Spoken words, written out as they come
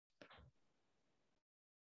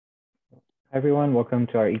Hi everyone, welcome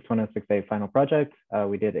to our EECS 1068 final project.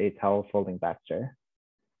 We did a towel folding Baxter.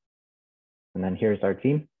 And then here's our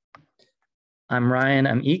team. I'm Ryan,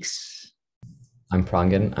 I'm EECS. I'm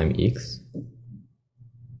Prangan, I'm EECS.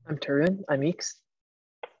 I'm Turin, I'm EECS.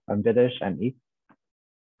 I'm Didish, I'm EECS.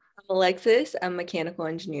 I'm Alexis, I'm mechanical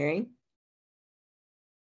engineering.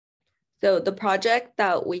 So the project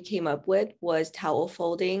that we came up with was towel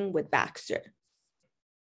folding with Baxter.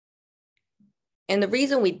 And the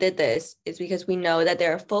reason we did this is because we know that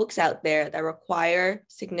there are folks out there that require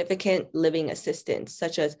significant living assistance,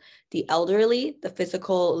 such as the elderly, the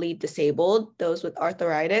physically disabled, those with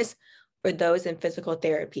arthritis, or those in physical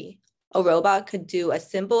therapy. A robot could do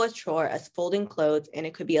as simple a chore as folding clothes, and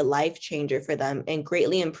it could be a life changer for them and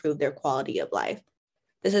greatly improve their quality of life.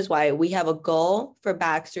 This is why we have a goal for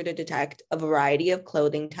Baxter to detect a variety of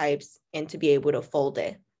clothing types and to be able to fold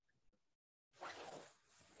it.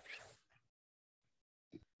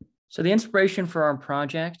 So the inspiration for our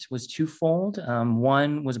project was twofold.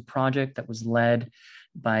 One was a project that was led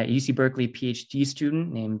by a UC Berkeley PhD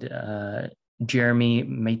student named Jeremy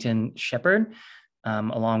Mayton Shepard,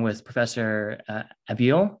 along with Professor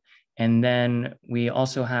Abil. And then we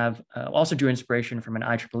also drew inspiration from an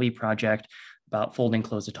IEEE project about folding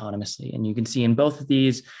clothes autonomously. And you can see in both of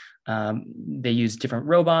these, they use different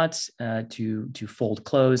robots to fold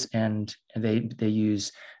clothes, and they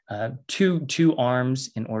use two arms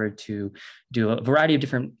in order to do a variety of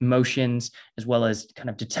different motions, as well as kind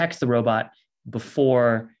of detect the robot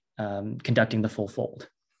before conducting the full fold.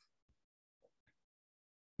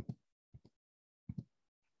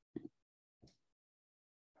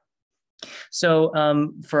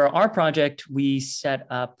 So for our project, we set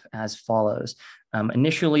up as follows.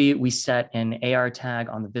 Initially, we set an AR tag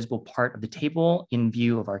on the visible part of the table in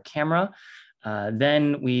view of our camera.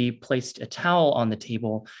 Then we placed a towel on the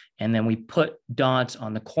table, and then we put dots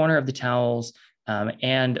on the corner of the towels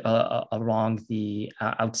and along the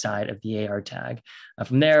outside of the AR tag.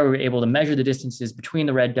 From there, we were able to measure the distances between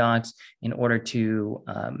the red dots in order to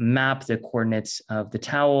map the coordinates of the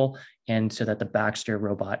towel, and so that the Baxter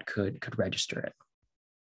robot could register it.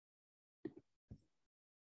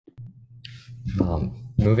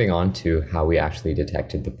 Moving on to how we actually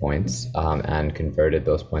detected the points and converted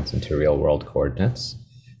those points into real-world coordinates.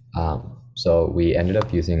 So we ended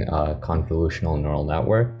up using a convolutional neural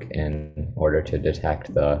network in order to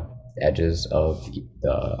detect the edges of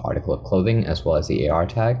the article of clothing as well as the AR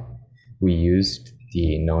tag. We used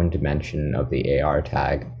the known dimension of the AR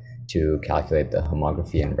tag to calculate the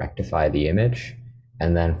homography and rectify the image.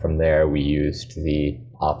 And then from there, we used the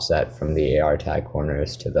offset from the AR tag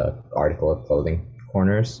corners to the article of clothing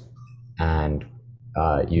corners, and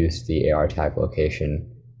used the AR tag location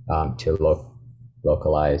to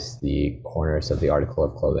localize the corners of the article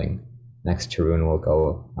of clothing. Next, Tarun will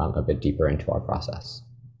go a bit deeper into our process.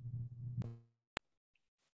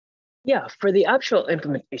 Yeah, for the actual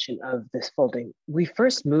implementation of this folding, we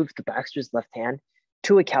first moved the Baxter's left hand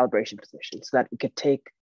to a calibration position so that we could take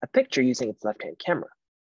a picture using its left-hand camera.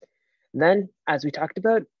 Then, as we talked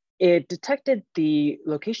about, it detected the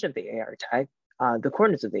location of the AR tag, the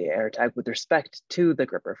coordinates of the AR tag with respect to the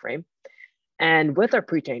gripper frame. And with our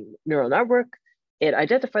pre-trained neural network, it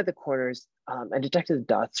identified the corners and detected the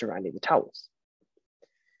dots surrounding the towels.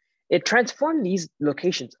 It transformed these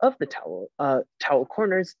locations of the towel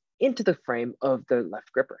corners into the frame of the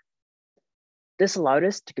left gripper. This allowed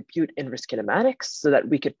us to compute inverse kinematics so that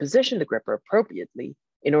we could position the gripper appropriately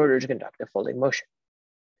in order to conduct a folding motion.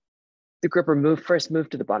 The gripper first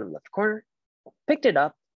moved to the bottom left corner, picked it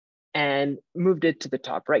up, and moved it to the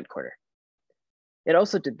top right corner. It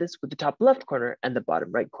also did this with the top left corner and the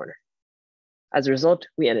bottom right corner. As a result,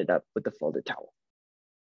 we ended up with the folded towel.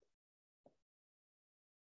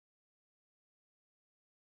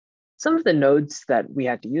 Some of the nodes that we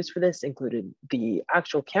had to use for this included the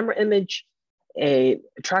actual camera image, a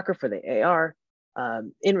tracker for the AR,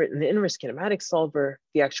 the inverse kinematics solver,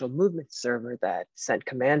 the actual movement server that sent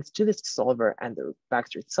commands to this solver and the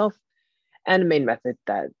Baxter itself, and a main method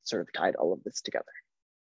that sort of tied all of this together.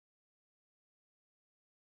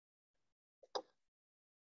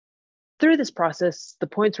 Through this process, the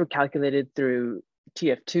points were calculated through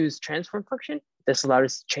TF2's transform function. This allowed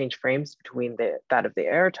us to change frames between that of the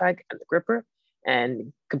AR tag and the gripper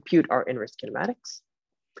and compute our inverse kinematics.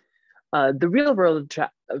 The real world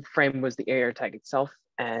frame was the AR tag itself,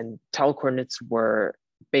 and towel coordinates were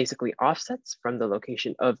basically offsets from the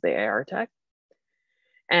location of the AR tag.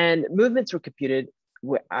 And movements were computed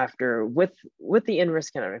with the inverse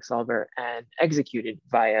kinetic solver and executed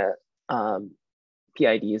via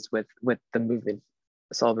PIDs with the movement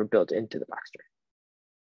solver built into the Baxter.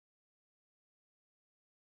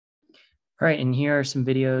 All right, and here are some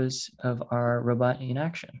videos of our robot in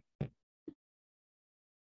action.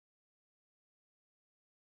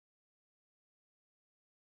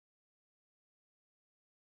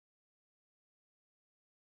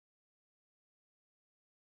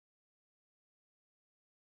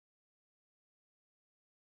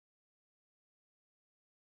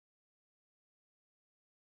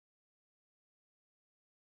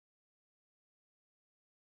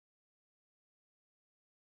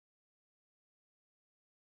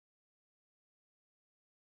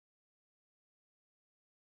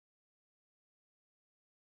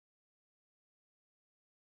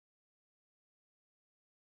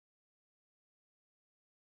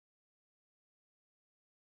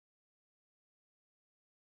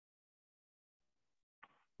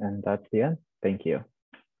 And that's the end. Thank you.